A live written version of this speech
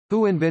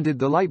Who invented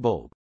the light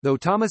bulb? Though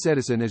Thomas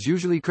Edison is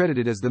usually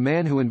credited as the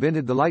man who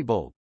invented the light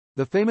bulb,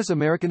 the famous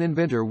American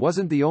inventor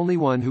wasn't the only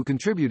one who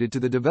contributed to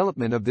the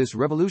development of this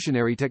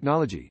revolutionary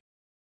technology.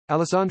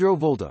 Alessandro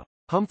Volta,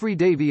 Humphrey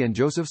Davy and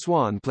Joseph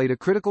Swan played a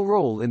critical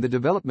role in the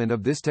development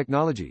of this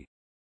technology.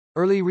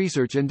 Early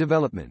research and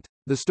development.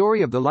 The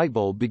story of the light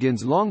bulb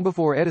begins long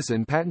before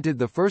Edison patented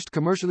the first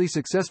commercially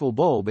successful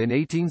bulb in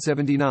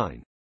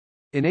 1879.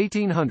 In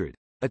 1800,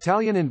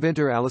 Italian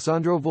inventor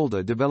Alessandro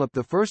Volta developed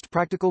the first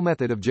practical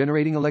method of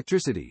generating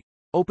electricity.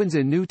 Opens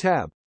in new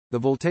tab. The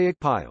voltaic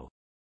pile.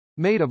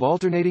 Made of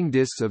alternating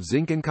discs of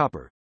zinc and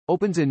copper.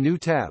 Opens in new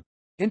tab.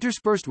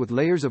 Interspersed with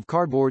layers of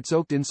cardboard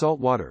soaked in salt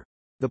water.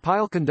 The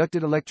pile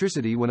conducted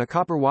electricity when a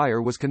copper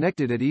wire was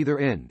connected at either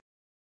end.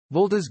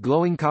 Volta's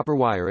glowing copper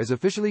wire is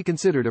officially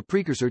considered a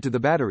precursor to the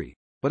battery,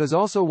 but is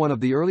also one of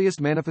the earliest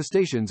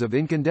manifestations of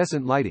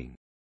incandescent lighting.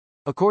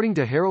 According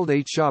to Harold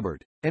H.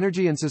 Schaubert,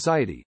 Energy and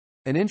Society,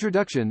 an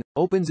introduction,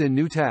 opens in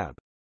new tab.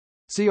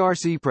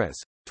 CRC Press,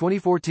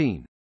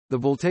 2014. The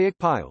voltaic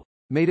pile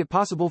made it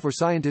possible for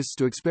scientists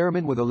to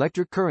experiment with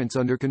electric currents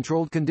under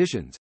controlled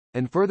conditions,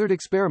 and furthered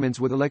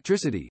experiments with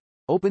electricity.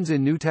 Opens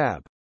in new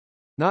tab.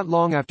 Not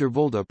long after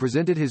Volta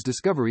presented his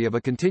discovery of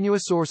a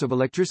continuous source of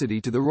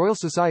electricity to the Royal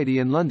Society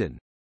in London,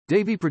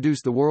 Davy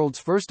produced the world's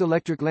first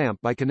electric lamp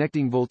by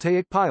connecting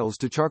voltaic piles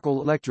to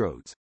charcoal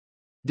electrodes.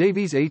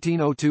 Davy's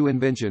 1802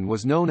 invention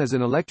was known as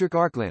an electric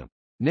arc lamp,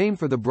 named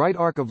for the bright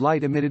arc of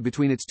light emitted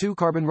between its two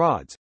carbon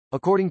rods.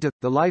 According to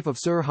The Life of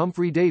Sir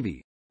Humphrey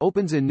Davy,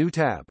 opens in new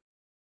tab.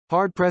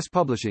 Hard Press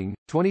Publishing,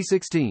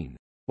 2016.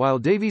 While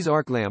Davy's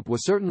arc lamp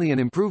was certainly an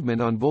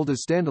improvement on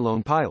Volta's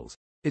standalone piles,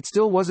 it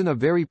still wasn't a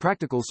very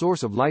practical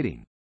source of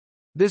lighting.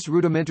 This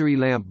rudimentary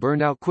lamp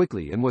burned out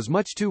quickly and was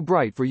much too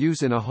bright for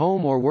use in a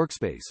home or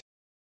workspace.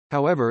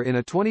 However, in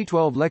a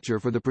 2012 lecture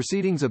for the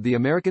Proceedings of the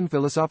American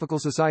Philosophical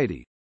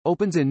Society,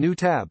 opens in new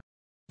tab,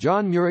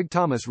 John Murrig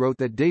Thomas wrote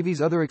that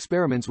Davy's other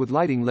experiments with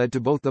lighting led to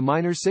both the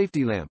miner's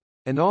safety lamp,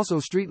 and also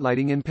street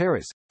lighting in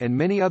Paris, and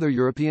many other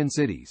European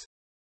cities.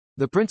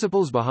 The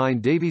principles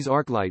behind Davy's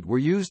arc light were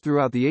used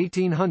throughout the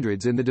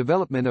 1800s in the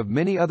development of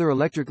many other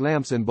electric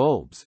lamps and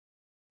bulbs.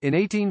 In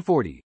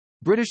 1840,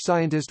 British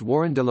scientist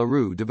Warren de la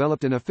Rue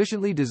developed an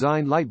efficiently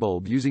designed light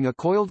bulb using a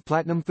coiled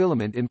platinum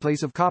filament in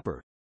place of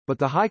copper, but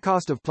the high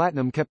cost of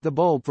platinum kept the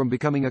bulb from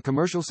becoming a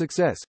commercial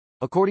success,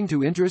 according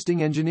to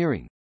Interesting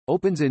Engineering.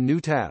 Opens in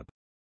new tab.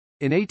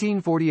 In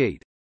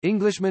 1848,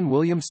 Englishman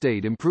William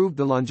Stade improved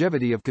the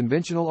longevity of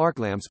conventional arc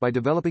lamps by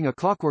developing a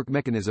clockwork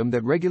mechanism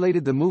that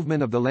regulated the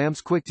movement of the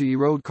lamp's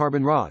quick-to-erode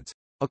carbon rods.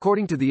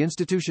 According to the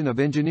Institution of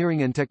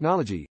Engineering and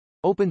Technology,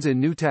 opens in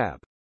new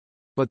tab.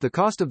 But the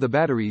cost of the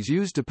batteries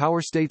used to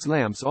power Stade's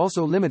lamps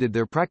also limited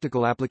their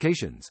practical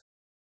applications.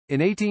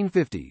 In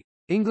 1850,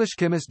 English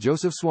chemist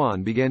Joseph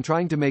Swan began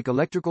trying to make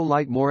electrical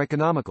light more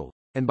economical,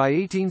 and by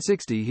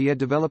 1860 he had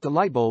developed a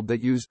light bulb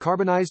that used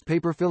carbonized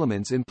paper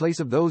filaments in place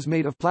of those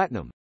made of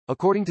platinum.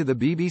 According to the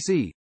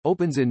BBC,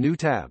 opens in new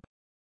tab.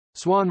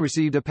 Swan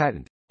received a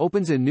patent,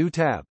 opens in new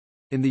tab,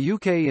 in the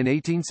UK in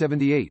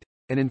 1878,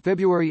 and in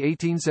February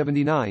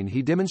 1879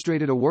 he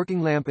demonstrated a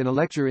working lamp in a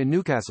lecture in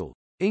Newcastle,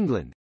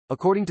 England.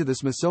 According to the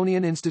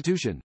Smithsonian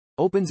Institution,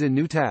 opens in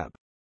new tab.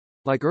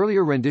 Like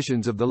earlier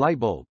renditions of the light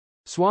bulb,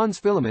 Swan's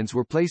filaments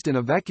were placed in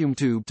a vacuum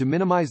tube to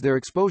minimize their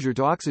exposure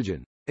to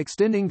oxygen,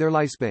 extending their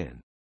lifespan.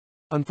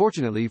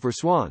 Unfortunately for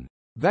Swan,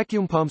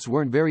 vacuum pumps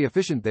weren't very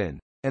efficient then,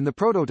 and the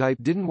prototype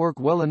didn't work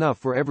well enough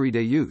for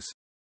everyday use.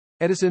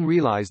 Edison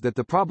realized that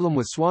the problem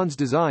with Swan's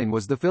design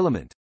was the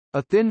filament.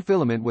 A thin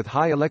filament with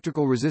high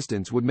electrical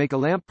resistance would make a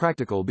lamp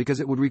practical because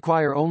it would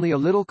require only a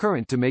little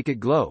current to make it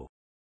glow.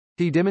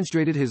 He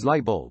demonstrated his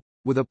light bulb,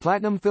 with a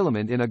platinum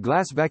filament in a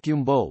glass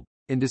vacuum bulb,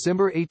 in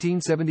December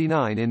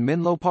 1879 in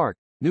Menlo Park,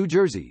 New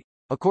Jersey.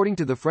 According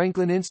to the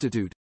Franklin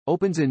Institute,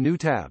 opens in new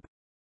tab.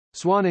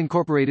 Swan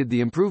incorporated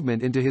the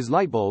improvement into his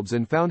light bulbs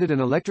and founded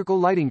an electrical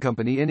lighting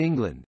company in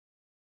England.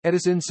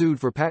 Edison sued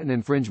for patent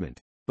infringement,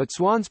 but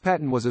Swan's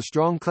patent was a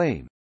strong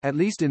claim, at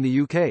least in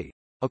the UK.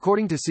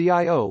 According to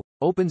CIO,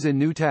 opens in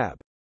new tab.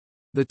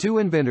 The two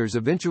inventors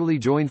eventually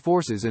joined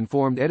forces and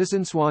formed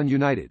Edison-Swan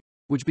United,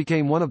 which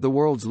became one of the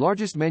world's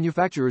largest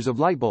manufacturers of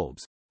light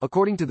bulbs.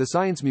 According to the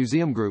Science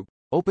Museum Group,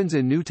 opens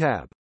in new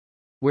tab.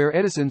 Where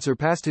Edison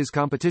surpassed his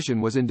competition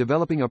was in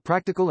developing a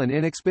practical and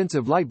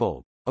inexpensive light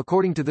bulb.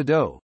 According to the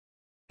DOE,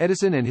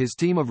 Edison and his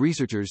team of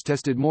researchers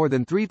tested more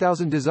than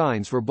 3,000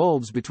 designs for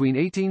bulbs between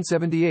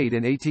 1878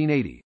 and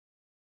 1880.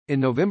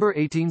 In November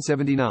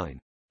 1879,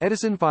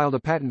 Edison filed a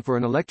patent for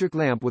an electric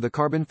lamp with a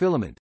carbon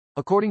filament.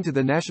 According to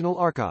the National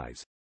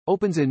Archives,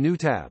 opens in new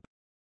tab.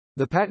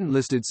 The patent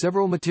listed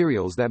several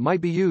materials that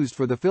might be used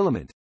for the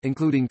filament,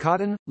 including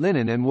cotton,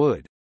 linen and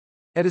wood.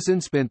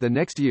 Edison spent the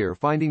next year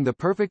finding the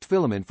perfect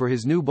filament for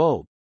his new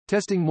bulb,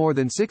 testing more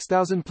than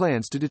 6,000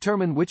 plants to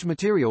determine which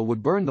material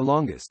would burn the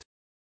longest.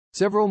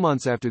 Several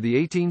months after the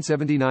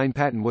 1879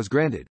 patent was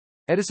granted,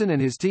 Edison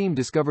and his team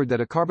discovered that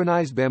a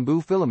carbonized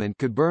bamboo filament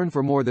could burn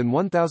for more than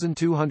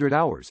 1,200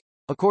 hours.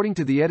 According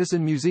to the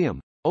Edison Museum,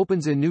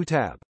 opens in new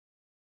tab.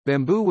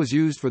 Bamboo was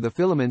used for the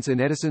filaments in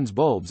Edison's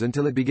bulbs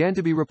until it began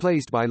to be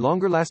replaced by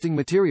longer-lasting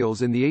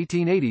materials in the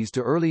 1880s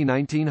to early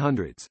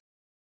 1900s.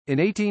 In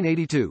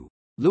 1882,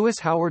 Lewis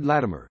Howard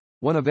Latimer,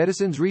 one of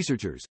Edison's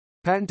researchers,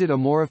 patented a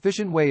more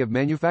efficient way of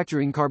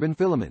manufacturing carbon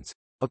filaments.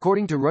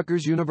 According to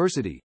Rutgers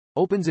University,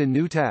 opens in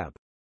new tab.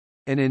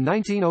 And in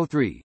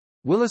 1903,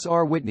 Willis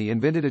R. Whitney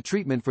invented a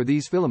treatment for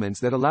these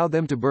filaments that allowed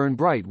them to burn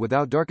bright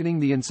without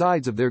darkening the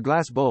insides of their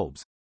glass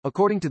bulbs.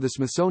 According to the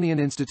Smithsonian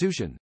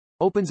Institution,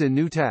 opens in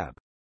new tab.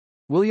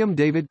 William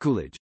David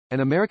Coolidge,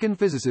 an American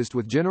physicist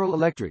with General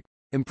Electric,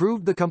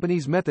 improved the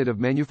company's method of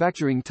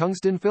manufacturing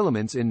tungsten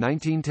filaments in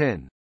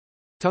 1910.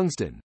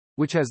 Tungsten,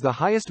 which has the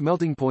highest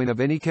melting point of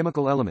any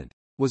chemical element,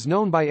 was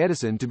known by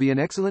Edison to be an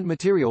excellent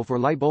material for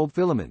light bulb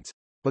filaments,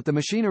 but the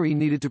machinery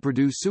needed to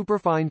produce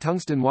superfine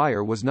tungsten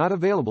wire was not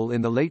available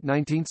in the late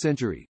 19th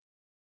century.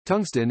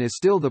 Tungsten is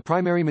still the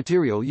primary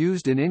material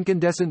used in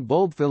incandescent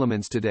bulb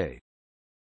filaments today.